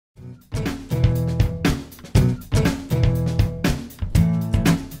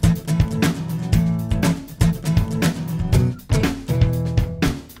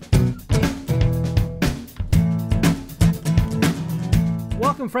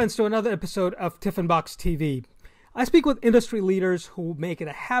Welcome, friends, to another episode of Tiffin Box TV. I speak with industry leaders who make it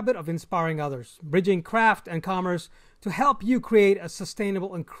a habit of inspiring others, bridging craft and commerce to help you create a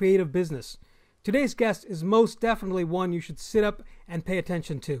sustainable and creative business. Today's guest is most definitely one you should sit up and pay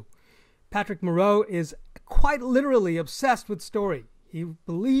attention to. Patrick Moreau is quite literally obsessed with story. He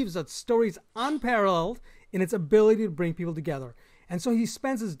believes that story is unparalleled in its ability to bring people together. And so he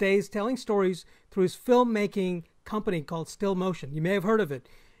spends his days telling stories through his filmmaking company called Still Motion. You may have heard of it.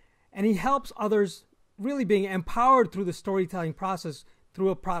 And he helps others really being empowered through the storytelling process through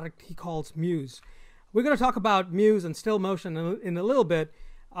a product he calls Muse. We're going to talk about Muse and Still Motion in a little bit,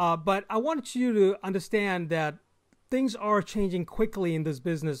 but I want you to understand that things are changing quickly in this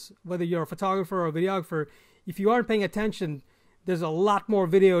business. Whether you're a photographer or a videographer, if you aren't paying attention, there's a lot more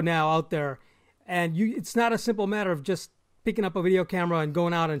video now out there. And it's not a simple matter of just picking up a video camera and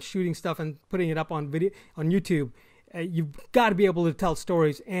going out and shooting stuff and putting it up on video on YouTube. You've got to be able to tell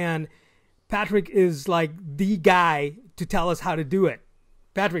stories, and Patrick is like the guy to tell us how to do it.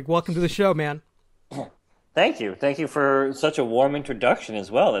 Patrick, welcome to the show, man. Thank you. Thank you for such a warm introduction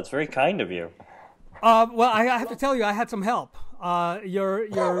as well. That's very kind of you. Well, I have to tell you, I had some help. Your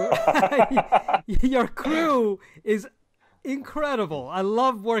your crew is incredible. I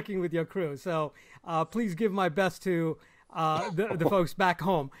love working with your crew. So please give my best to the folks back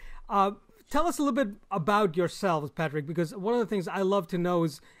home. Tell us a little bit about yourselves, Patrick, because one of the things I love to know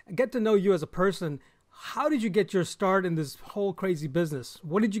is get to know you as a person. How did you get your start in this whole crazy business?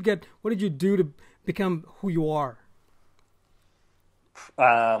 What did you do to become who you are?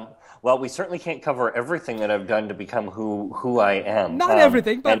 Well, we certainly can't cover everything that I've done to become who I am. Not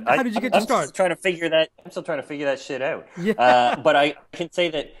everything, but how did you get your start? I'm still trying to figure that shit out. Yeah. But I can say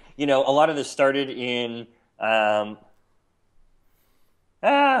that, a lot of this started in,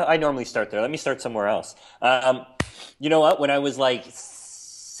 I normally start there. Let me start somewhere else. You know what? When I was like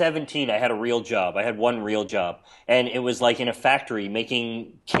 17, I had a real job. I had one real job, and it was like in a factory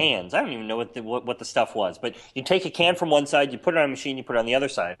making cans. I don't even know what the stuff was, but you take a can from one side, you put it on a machine, you put it on the other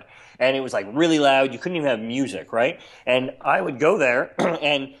side, and it was like really loud. You couldn't even have music, right? And I would go there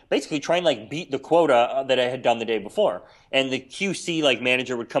and basically try and like beat the quota that I had done the day before. And the QC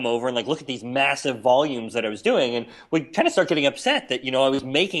manager would come over and look at these massive volumes that I was doing, and would kind of start getting upset that I was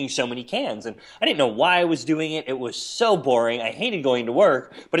making so many cans, and I didn't know why I was doing it. It was so boring. I hated going to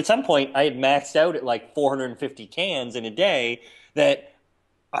work, but at some point I had maxed out at like 450 cans in a day that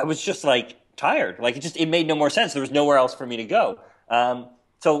I was just tired. It made no more sense. There was nowhere else for me to go.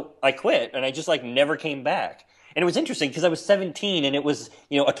 So I quit, and I just never came back. And it was interesting because I was 17 and it was,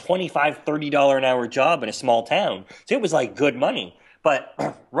 a $25, $30 an hour job in a small town. So it was good money.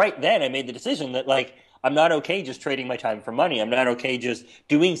 But right then I made the decision that I'm not okay just trading my time for money. I'm not okay just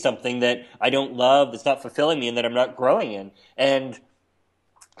doing something that I don't love, that's not fulfilling me, and that I'm not growing in. And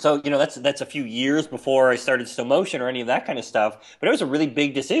so, that's a few years before I started Still Motion or any of that kind of stuff. But it was a really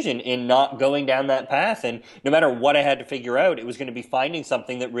big decision in not going down that path. And no matter what I had to figure out, it was going to be finding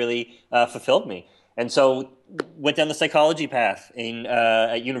something that really fulfilled me. And so went down the psychology path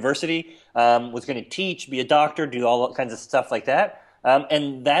at university, was going to teach, be a doctor, do all kinds of stuff like that.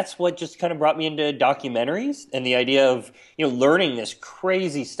 And that's what just kind of brought me into documentaries and the idea of, learning this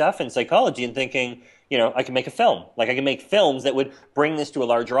crazy stuff in psychology and thinking, I can make a film. I can make films that would bring this to a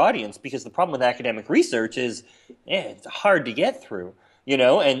larger audience, because the problem with academic research is it's hard to get through.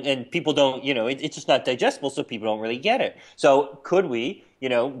 And people don't, it's just not digestible, so people don't really get it. So could we,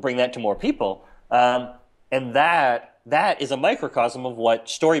 bring that to more people? And that is a microcosm of what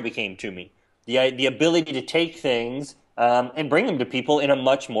story became to me. The ability to take things and bring them to people in a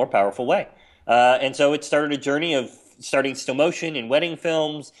much more powerful way. And so it started a journey of starting Still Motion in wedding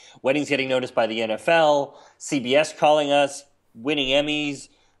films, weddings getting noticed by the NFL, CBS calling us, winning Emmys,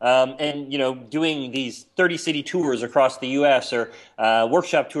 and doing these 30-city tours across the U.S. or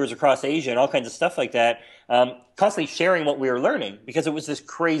workshop tours across Asia and all kinds of stuff like that. Constantly sharing what we were learning, because it was this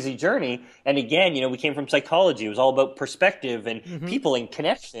crazy journey. And again, we came from psychology. It was all about perspective and people and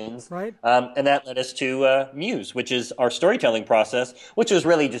connections. Right. And that led us to Muse, which is our storytelling process, which was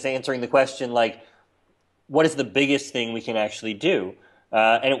really just answering the question, what is the biggest thing we can actually do?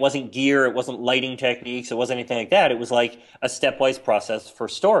 And it wasn't gear, it wasn't lighting techniques, it wasn't anything like that. It was like a stepwise process for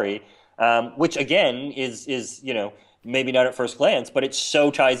story, which again is maybe not at first glance, but it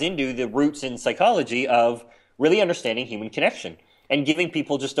so ties into the roots in psychology of really understanding human connection and giving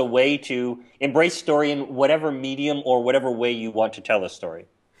people just a way to embrace story in whatever medium or whatever way you want to tell a story.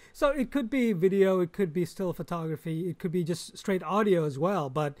 So it could be video, it could be still photography, it could be just straight audio as well,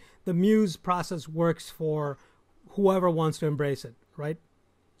 but the Muse process works for whoever wants to embrace it, right?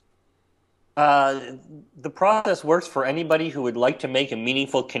 Uh, the process works for anybody who would like to make a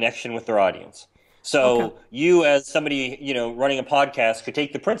meaningful connection with their audience. Okay. So you, as somebody, running a podcast, could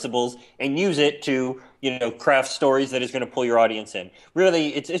take the principles and use it to, craft stories that is going to pull your audience in. Really,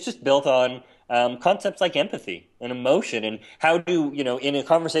 it's just built on concepts like empathy and emotion, and how do, in a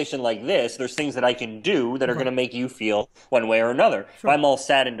conversation like this, there's things that I can do that are going Right. to make you feel one way or another. If Sure. I'm all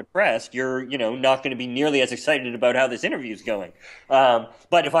sad and depressed, you're, not going to be nearly as excited about how this interview is going.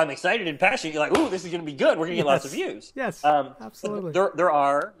 But if I'm excited and passionate, you're like, "Ooh, this is going to be good. We're going to get lots of Yes. views." Yes. But Absolutely. there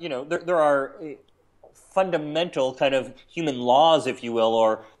are fundamental kind of human laws, if you will,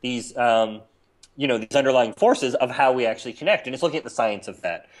 or these underlying forces of how we actually connect, and it's looking at the science of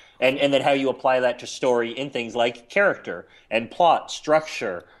that, and then how you apply that to story in things like character and plot,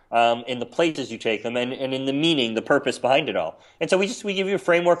 structure, in the places you take them, and in the meaning, the purpose behind it all. And so we give you a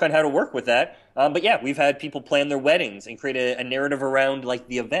framework on how to work with that. But yeah, we've had people plan their weddings and create a narrative around like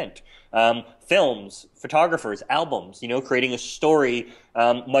the event. Films, photographers, albums, creating a story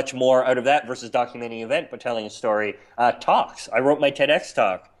much more out of that versus documenting an event, but telling a story. Talks. I wrote my TEDx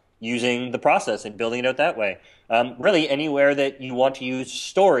talk using the process and building it out that way. Really, anywhere that you want to use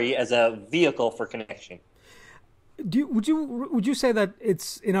story as a vehicle for connection. Would you say that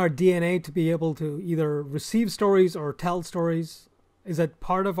it's in our DNA to be able to either receive stories or tell stories? Is that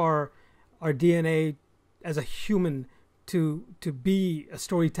part of our DNA as a human to be a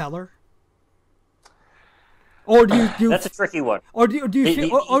storyteller? Or do you That's a tricky one. or do you The, feel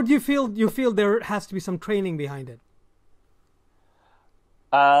the, the, do you feel there has to be some training behind it?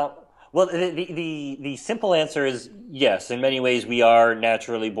 Uh, well, the simple answer is yes. In many ways, we are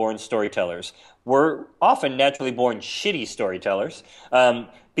naturally born storytellers. We're often naturally born shitty storytellers,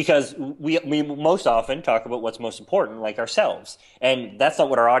 because we most often talk about what's most important, like ourselves, and that's not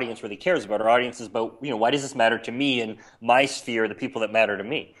what our audience really cares about. Our audience is about, why does this matter to me and my sphere, the people that matter to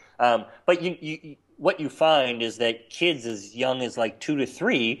me. But what you find is that kids as young as like 2 to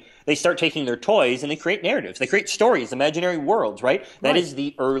 3, they start taking their toys and they create narratives. They create stories, imaginary worlds, right? That Right. is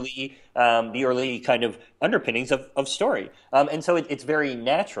the early kind of underpinnings of story. And so it's very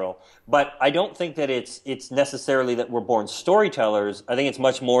natural. But I don't think that it's necessarily that we're born storytellers. I think it's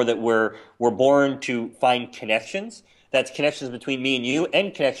much more that we're born to find connections. That's connections between me and you,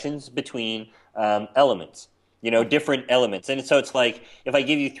 and connections between elements, different elements. And so it's like if I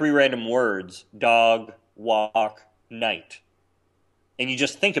give you 3 random words: dog, walk, night, and you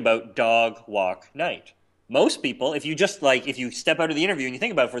just think about dog, walk, night. Most people, if you step out of the interview and you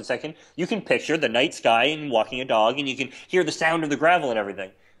think about it for a second, you can picture the night sky and walking a dog, and you can hear the sound of the gravel and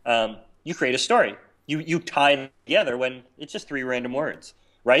everything. You create a story. You tie them together when it's just 3 random words,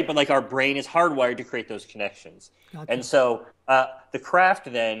 right? But like our brain is hardwired to create those connections. And Gotcha. so the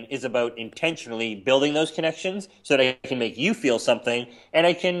craft then is about intentionally building those connections so that I can make you feel something, and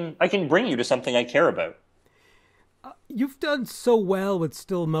I can bring you to something I care about. You've done so well with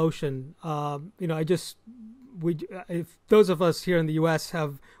still motion. I just we if those of us here in the U.S.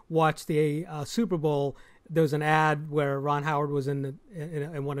 have watched the Super Bowl, there was an ad where Ron Howard was in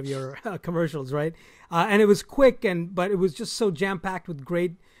one of your commercials, right? And it was quick, but it was just so jam packed with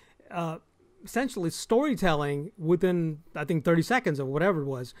great, uh, essentially storytelling within, I think, 30 seconds or whatever it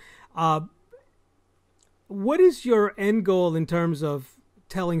was. Uh, what is your end goal in terms of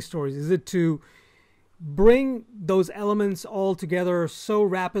telling stories? Is it to bring those elements all together so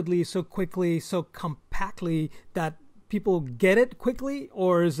rapidly, so quickly, so compactly that people get it quickly,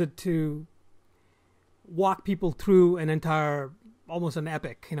 or is it to walk people through an entire, almost an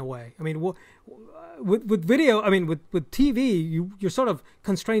epic in a way? I mean, with video, I mean, with TV, you're sort of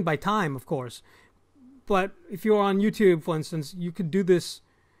constrained by time, of course. But if you're on YouTube, for instance, you could do this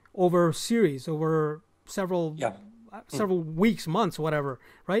over series, over several Yeah. several weeks, months, whatever,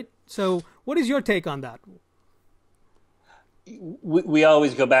 right? So, what is your take on that? We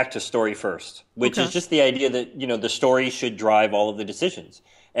always go back to story first, which is Okay. just the idea that the story should drive all of the decisions.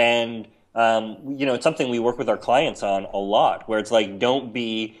 And it's something we work with our clients on a lot, where it's like, don't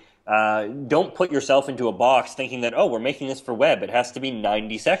put yourself into a box thinking that, oh, we're making this for web, it has to be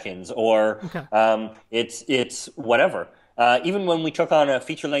 90 seconds, or Okay. it's whatever. Even when we took on a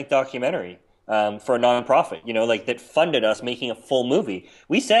feature length documentary, for a nonprofit, like that funded us making a full movie,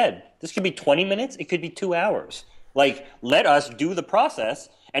 we said this could be 20 minutes, it could be 2 hours. Like, let us do the process,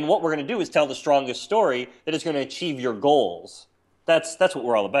 and what we're going to do is tell the strongest story that is going to achieve your goals. That's what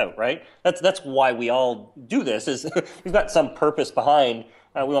we're all about, right? That's why we all do this. Is we've got some purpose behind.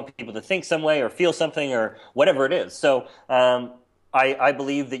 We want people to think some way or feel something or whatever it is. So I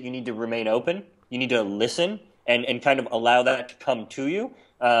believe that you need to remain open. You need to listen and kind of allow that to come to you.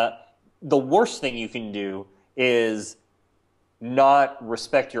 The worst thing you can do is not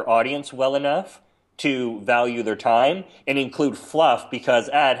respect your audience well enough to value their time and include fluff because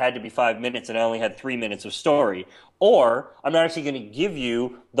it had to be 5 minutes and I only had 3 minutes of story. Or I'm not actually going to give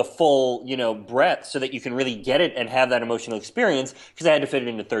you the full, breadth so that you can really get it and have that emotional experience because I had to fit it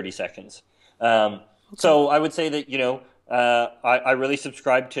into 30 seconds. So I would say that, I really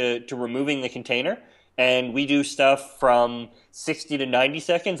subscribe to removing the container. And we do stuff from 60 to 90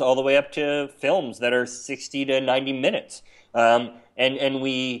 seconds all the way up to films that are 60 to 90 minutes. And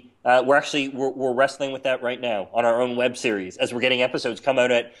we're wrestling with that right now on our own web series as we're getting episodes come out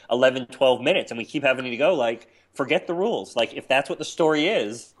at 11, 12 minutes. And we keep having to go like, forget the rules. Like if that's what the story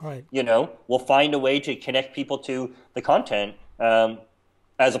is, Right. We'll find a way to connect people to the content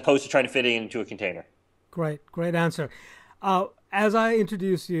as opposed to trying to fit it into a container. Great answer. As I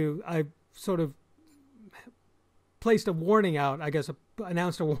introduced you, I sort of placed a warning out, I guess,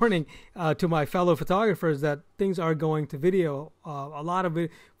 announced a warning to my fellow photographers that things are going to video. A lot of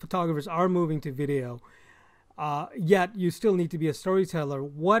photographers are moving to video, yet you still need to be a storyteller.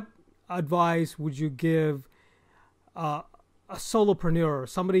 What advice would you give a solopreneur,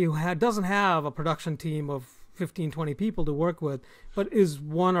 somebody who doesn't have a production team of 15, 20 people to work with, but is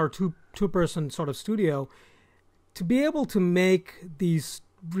one or two-person sort of studio, to be able to make these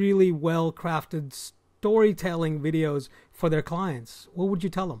really well-crafted storytelling videos for their clients? What would you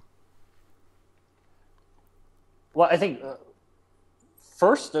tell them? Well, I think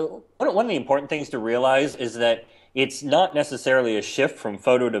first, one of the important things to realize is that it's not necessarily a shift from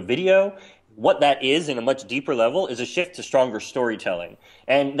photo to video. What that is in a much deeper level is a shift to stronger storytelling.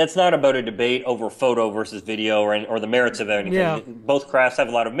 And that's not about a debate over photo versus video or the merits of anything. Yeah. Both crafts have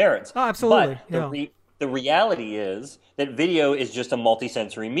a lot of merits. Oh, absolutely. But the reality is that video is just a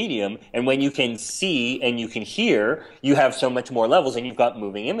multisensory medium. And when you can see and you can hear, you have so much more levels and you've got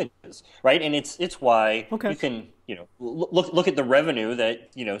moving images, right? And it's why you can, look at the revenue that,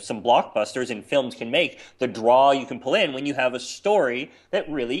 some blockbusters and films can make, the draw you can pull in when you have a story that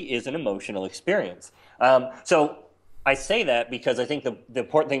really is an emotional experience. So I say that because I think the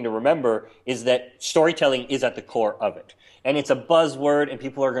important thing to remember is that storytelling is at the core of it. And it's a buzzword and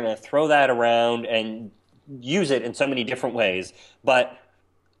people are going to throw that around and use it in so many different ways. But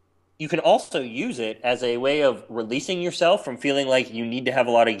you can also use it as a way of releasing yourself from feeling like you need to have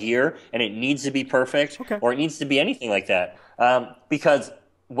a lot of gear and it needs to be perfect or it needs to be anything like that. Because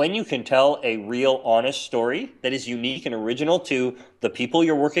when you can tell a real, honest story that is unique and original to the people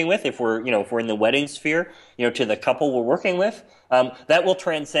you're working with, if we're in the wedding sphere, to the couple we're working with, that will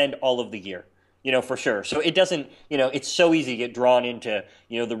transcend all of the gear, for sure. So it doesn't, it's so easy to get drawn into,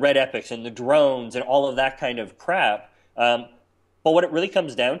 the red epics and the drones and all of that kind of crap. But what it really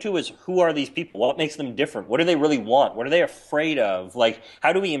comes down to is who are these people? What makes them different? What do they really want? What are they afraid of? Like,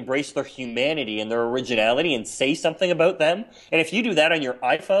 how do we embrace their humanity and their originality and say something about them? And if you do that on your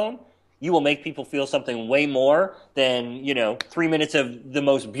iPhone, you will make people feel something way more than, 3 minutes of the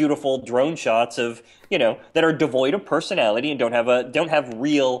most beautiful drone shots of, that are devoid of personality and don't have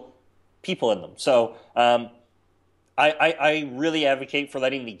real people in them. So I really advocate for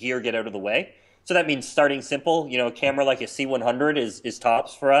letting the gear get out of the way. So that means starting simple. A camera like a C100 is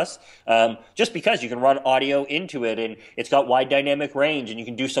tops for us, just because you can run audio into it and it's got wide dynamic range and you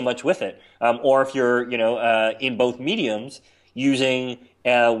can do so much with it. Or if you're, in both mediums, using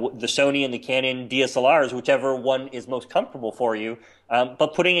the Sony and the Canon DSLRs, whichever one is most comfortable for you,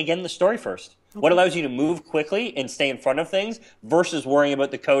 but putting, again, the story first. What allows you to move quickly and stay in front of things versus worrying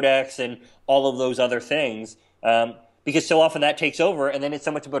about the codecs and all of those other things. Because so often that takes over, and then it's so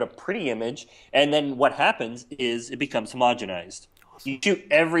much about a pretty image, and then what happens is it becomes homogenized. Awesome. You shoot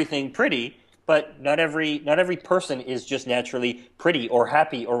everything pretty, but not every person is just naturally pretty or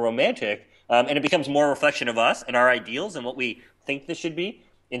happy or romantic, and it becomes more a reflection of us and our ideals and what we think this should be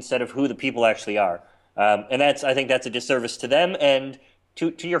instead of who the people actually are. And I think that's a disservice to them and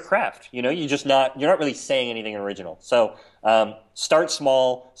to your craft. You're not really saying anything original. So start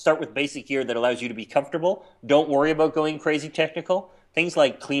small, start with basic gear that allows you to be comfortable. Don't worry about going crazy technical. Things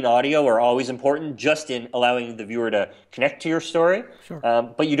like clean audio are always important just in allowing the viewer to connect to your story. Sure.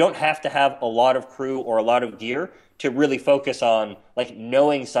 But you don't have to have a lot of crew or a lot of gear to really focus on like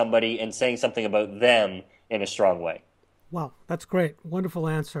knowing somebody and saying something about them in a strong way. Wow, that's great. Wonderful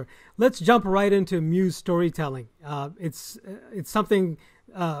answer. Let's jump right into Muse storytelling. It's something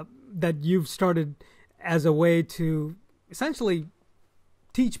that you've started as a way to essentially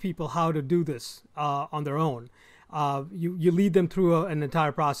teach people how to do this on their own. You lead them through an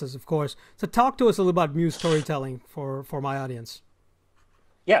entire process, of course. So talk to us a little about Muse storytelling for my audience.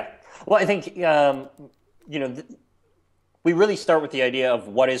 Yeah. Well, I think, we really start with the idea of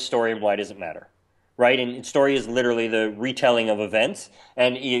what is story and why does it matter. right? And story is literally the retelling of events,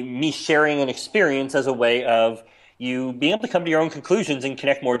 and me sharing an experience as a way of you being able to come to your own conclusions and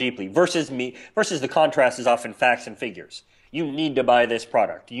connect more deeply versus the contrast is often facts and figures. You need to buy this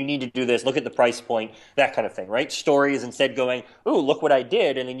product. You need to do this. Look at the price point, that kind of thing, right? Story is instead going, ooh, look what I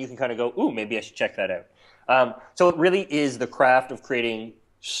did. And then you can kind of go, ooh, maybe I should check that out. So it really is the craft of creating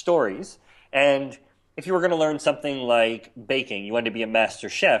stories. And if you were going to learn something like baking, you wanted to be a master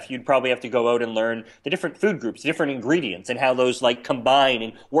chef, you'd probably have to go out and learn the different food groups, different ingredients, and how those like combine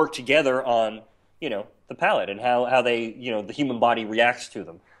and work together on, the palate and how they, the human body reacts to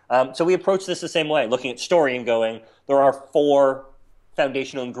them. So we approach this the same way, looking at story and going, there are 4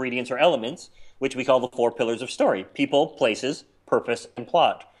 foundational ingredients or elements, which we call the 4 pillars of story: people, places, purpose, and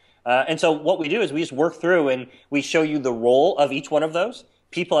plot. And so what we do is we just work through and we show you the role of each one of those.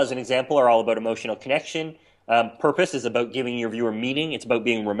 People, as an example, are all about emotional connection. Purpose is about giving your viewer meaning. It's about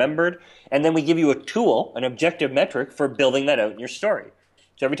being remembered. And then we give you a tool, an objective metric for building that out in your story.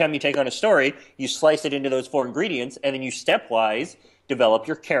 So every time you take on a story, you slice it into those 4 ingredients, and then you stepwise develop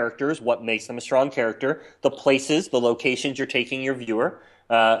your characters, what makes them a strong character, the places, the locations you're taking your viewer,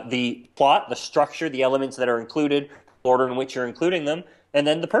 the plot, the structure, the elements that are included, the order in which you're including them, and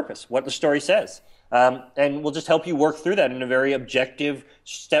then the purpose, what the story says. And we'll just help you work through that in a very objective,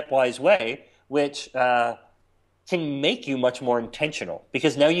 stepwise way, which can make you much more intentional,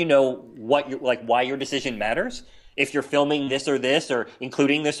 because now you know why your decision matters. If you're filming this or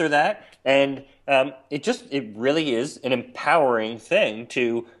including this or that, and it really is an empowering thing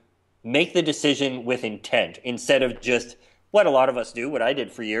to make the decision with intent instead of just what a lot of us do, what I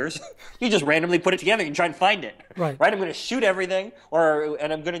did for years. You just randomly put it together and try and find it. Right. I'm going to shoot everything,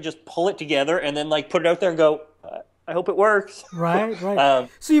 and I'm going to just pull it together and then put it out there and go, I hope it works. Right.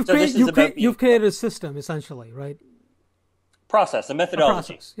 So you've created a system essentially, right? Process, a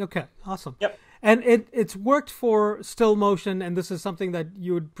methodology. A process. Okay, awesome. Yep. And it's worked for still motion, and this is something that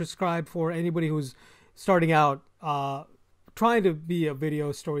you would prescribe for anybody who's starting out, trying to be a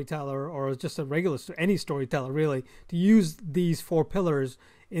video storyteller or just a any storyteller really, to use these 4 pillars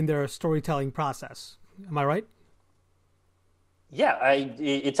in their storytelling process. Am I right? Yeah,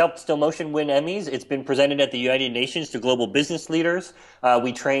 it's helped Still Motion win Emmys. It's been presented at the United Nations to global business leaders.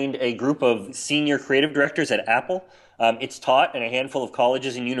 We trained a group of senior creative directors at Apple. It's taught in a handful of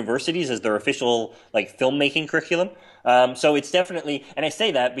colleges and universities as their official filmmaking curriculum. So it's definitely, and I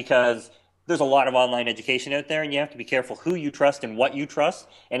say that because there's a lot of online education out there, and you have to be careful who you trust and what you trust.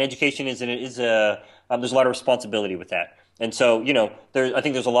 And education there's a lot of responsibility with that. And so I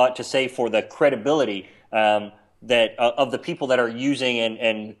think there's a lot to say for the credibility that of the people that are using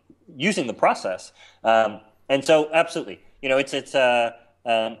and using the process. And so absolutely, it's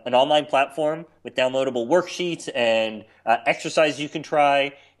an online platform with downloadable worksheets and exercises you can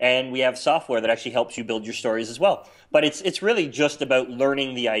try, and we have software that actually helps you build your stories as well. But it's really just about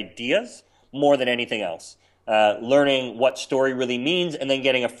learning the ideas more than anything else. Learning what story really means, and then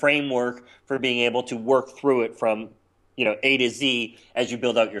getting a framework for being able to work through it from A to Z as you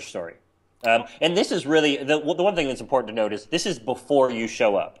build out your story. And this is really the one thing that's important to note is this is before you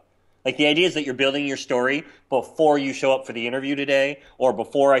show up. The idea is that you're building your story before you show up for the interview today, or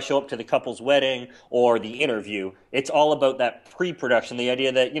before I show up to the couple's wedding or the interview. It's all about that pre-production, the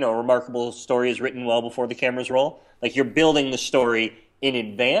idea that, a remarkable story is written well before the cameras roll. You're building the story in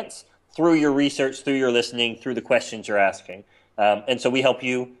advance through your research, through your listening, through the questions you're asking. And so we help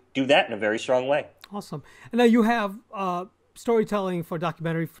you do that in a very strong way. Awesome. And now you have storytelling for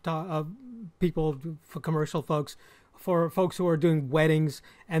documentary people, for commercial folks, for folks who are doing weddings,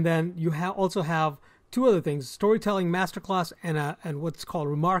 and then you also have 2 other things: storytelling masterclass and what's called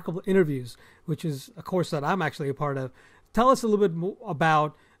remarkable interviews, which is a course that I'm actually a part of. Tell us a little bit more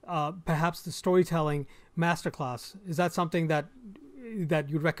about perhaps the storytelling masterclass. Is that something that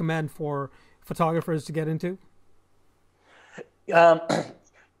you'd recommend for photographers to get into?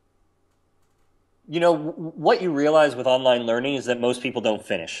 What you realize with online learning is that most people don't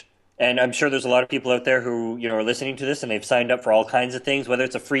finish. And I'm sure there's a lot of people out there who, are listening to this and they've signed up for all kinds of things, whether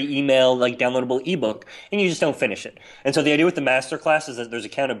it's a free email, downloadable ebook, and you just don't finish it. And so the idea with the masterclass is that there's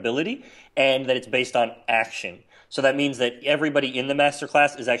accountability and that it's based on action. So that means that everybody in the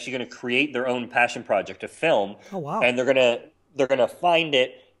masterclass is actually going to create their own passion project, a film. Oh, wow. And they're going to find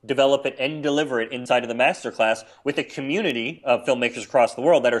it, develop it, and deliver it inside of the masterclass with a community of filmmakers across the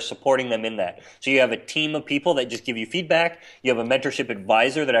world that are supporting them in that. So you have a team of people that just give you feedback. You have a mentorship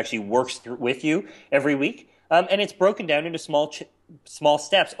advisor that actually works with you every week. And it's broken down into small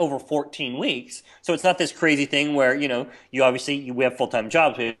steps over 14 weeks. So it's not this crazy thing where, we have full-time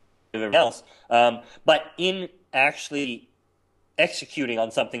jobs with everyone else. But in actually executing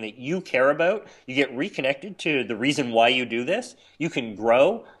on something that you care about, you get reconnected to the reason why you do this. You can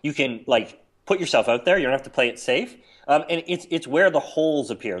grow. You can like put yourself out there. You don't have to play it safe. And it's where the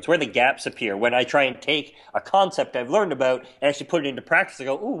holes appear. It's where the gaps appear. When I try and take a concept I've learned about and actually put it into practice, I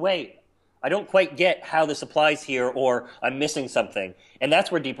go, oh, wait, I don't quite get how this applies here, or I'm missing something. And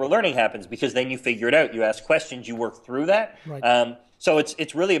that's where deeper learning happens, because then you figure it out. You ask questions, you work through that. Right. So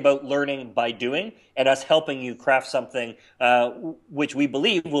it's really about learning by doing, and us helping you craft something which we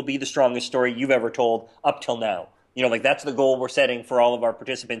believe will be the strongest story you've ever told up till now. You know, like that's the goal we're setting for all of our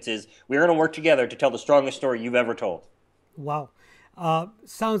participants is we're going to work together to tell the strongest story you've ever told. Wow.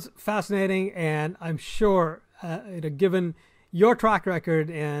 Sounds fascinating, and I'm sure, given your track record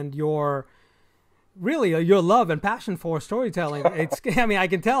and your love and passion for storytelling, I mean, I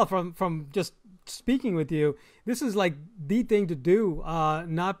can tell from just speaking with you, this is like the thing to do,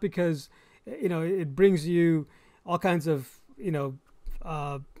 not because, it brings you all kinds of,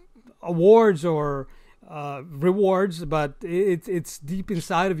 awards or rewards, but it's deep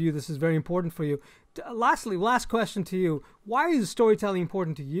inside of you. This is very important for you. Lastly, last question to you. Why is storytelling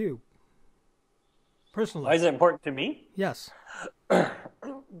important to you personally? Why is it important to me? Yes.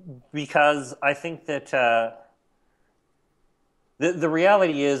 Because I think that the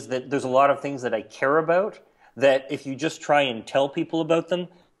reality is that there's a lot of things that I care about that if you just try and tell people about them,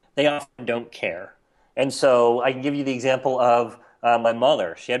 they often don't care. And so I can give you the example of my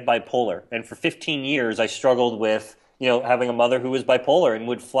mother. She had bipolar. And for 15 years, I struggled with having a mother who was bipolar and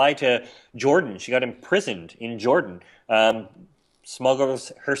would fly to Jordan. She got imprisoned in Jordan,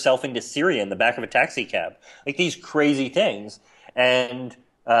 smuggled herself into Syria in the back of a taxi cab, like these crazy things. And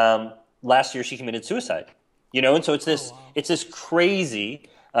last year she committed suicide, and so it's this, it's this crazy,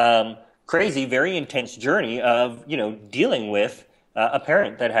 very intense journey of, dealing with a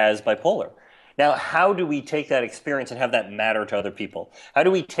parent that has bipolar. Now, how do we take that experience and have that matter to other people? How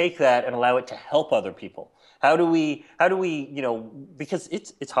do we take that and allow it to help other people? How do we, because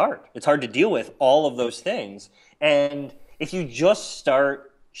it's hard. It's hard to deal with all of those things. And if you just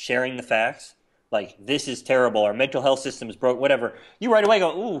start sharing the facts, like this is terrible, our mental health system is broke, whatever, you right away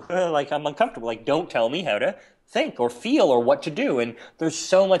go, ooh, like I'm uncomfortable. Like don't tell me how to think or feel or what to do. And there's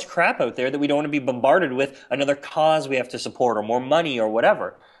so much crap out there that we don't want to be bombarded with another cause we have to support or more money or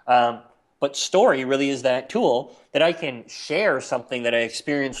whatever. But story really is that tool that I can share something that I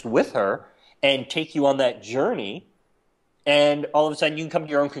experienced with her and take you on that journey, and all of a sudden you can come to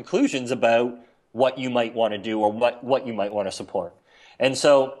your own conclusions about what you might want to do or what you might want to support. And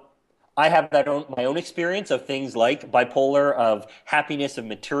so I have my own experience of things like bipolar, of happiness, of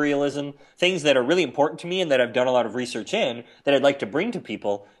materialism, things that are really important to me and that I've done a lot of research in that I'd like to bring to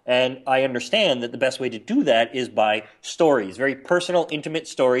people. And I understand that the best way to do that is by stories, very personal, intimate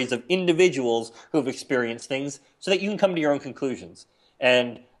stories of individuals who have experienced things so that you can come to your own conclusions.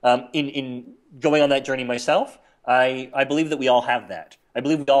 And in going on that journey myself, I believe that we all have that. I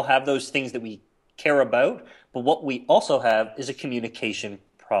believe we all have those things that we care about, but what we also have is a communication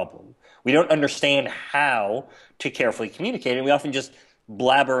problem. We don't understand how to carefully communicate, and we often just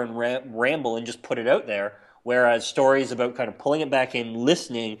blabber and ramble and just put it out there, whereas stories about kind of pulling it back in,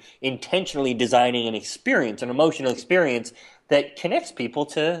 listening, intentionally designing an experience, an emotional experience that connects people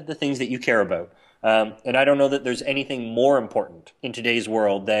to the things that you care about. And I don't know that there's anything more important in today's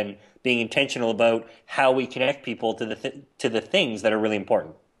world than being intentional about how we connect people to the things that are really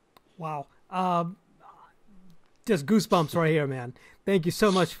important. Wow. Just goosebumps right here, man. Thank you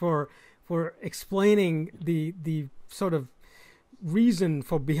so much for explaining the sort of reason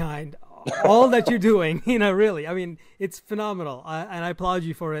for behind all that you're doing. Really, I mean, it's phenomenal. And I applaud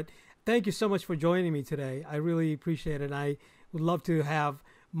you for it. Thank you so much for joining me today. I really appreciate it. And I would love to have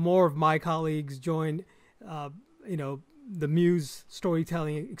more of my colleagues join, the Muse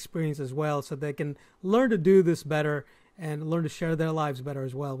storytelling experience as well, so they can learn to do this better and learn to share their lives better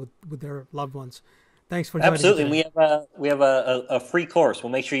as well with their loved ones. Thanks for joining. Absolutely. And we have a free course.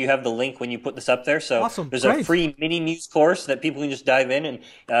 We'll make sure you have the link when you put this up there. So awesome. There's Great. a free mini Muse course that people can just dive in,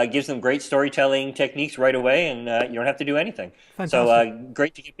 and gives them great storytelling techniques right away, and you don't have to do anything. Fantastic. So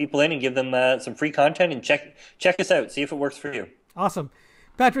great to get people in and give them some free content, and check us out. See if it works for you. Awesome.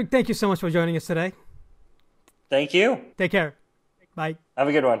 Patrick, thank you so much for joining us today. Thank you. Take care. Bye. Have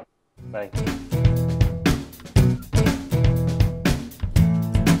a good one. Bye.